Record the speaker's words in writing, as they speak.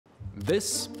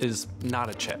This is not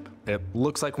a chip. It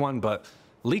looks like one, but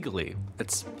legally,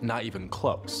 it's not even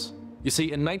close. You see,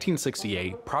 in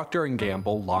 1968, Procter &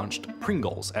 Gamble launched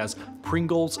Pringles as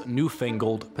Pringles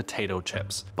Newfangled Potato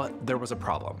Chips. But there was a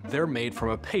problem. They're made from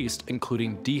a paste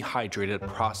including dehydrated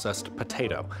processed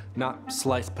potato, not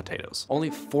sliced potatoes. Only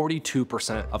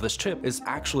 42% of this chip is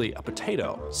actually a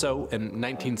potato. So in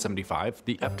 1975,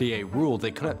 the FDA ruled they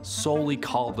couldn't solely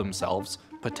call themselves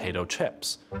potato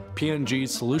chips.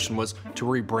 P&G's solution was to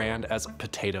rebrand as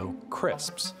potato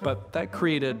crisps, but that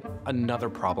created another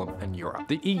problem in Europe.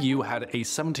 The EU had a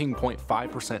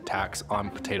 17.5% tax on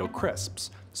potato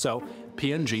crisps, so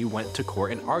P&G went to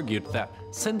court and argued that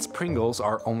since Pringles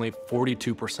are only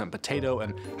 42% potato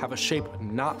and have a shape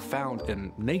not found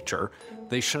in nature,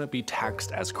 they shouldn't be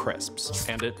taxed as crisps,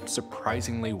 and it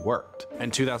surprisingly worked. In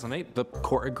 2008, the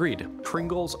court agreed.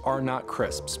 Pringles are not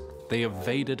crisps. They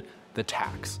evaded the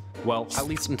tax. Well, at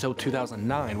least until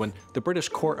 2009, when the British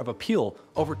Court of Appeal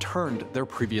overturned their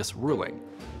previous ruling.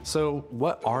 So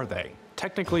what are they?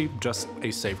 Technically just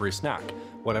a savory snack,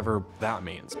 whatever that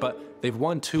means, but they've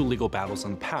won 2 legal battles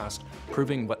in the past,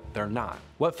 proving what they're not.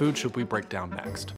 What food should we break down next?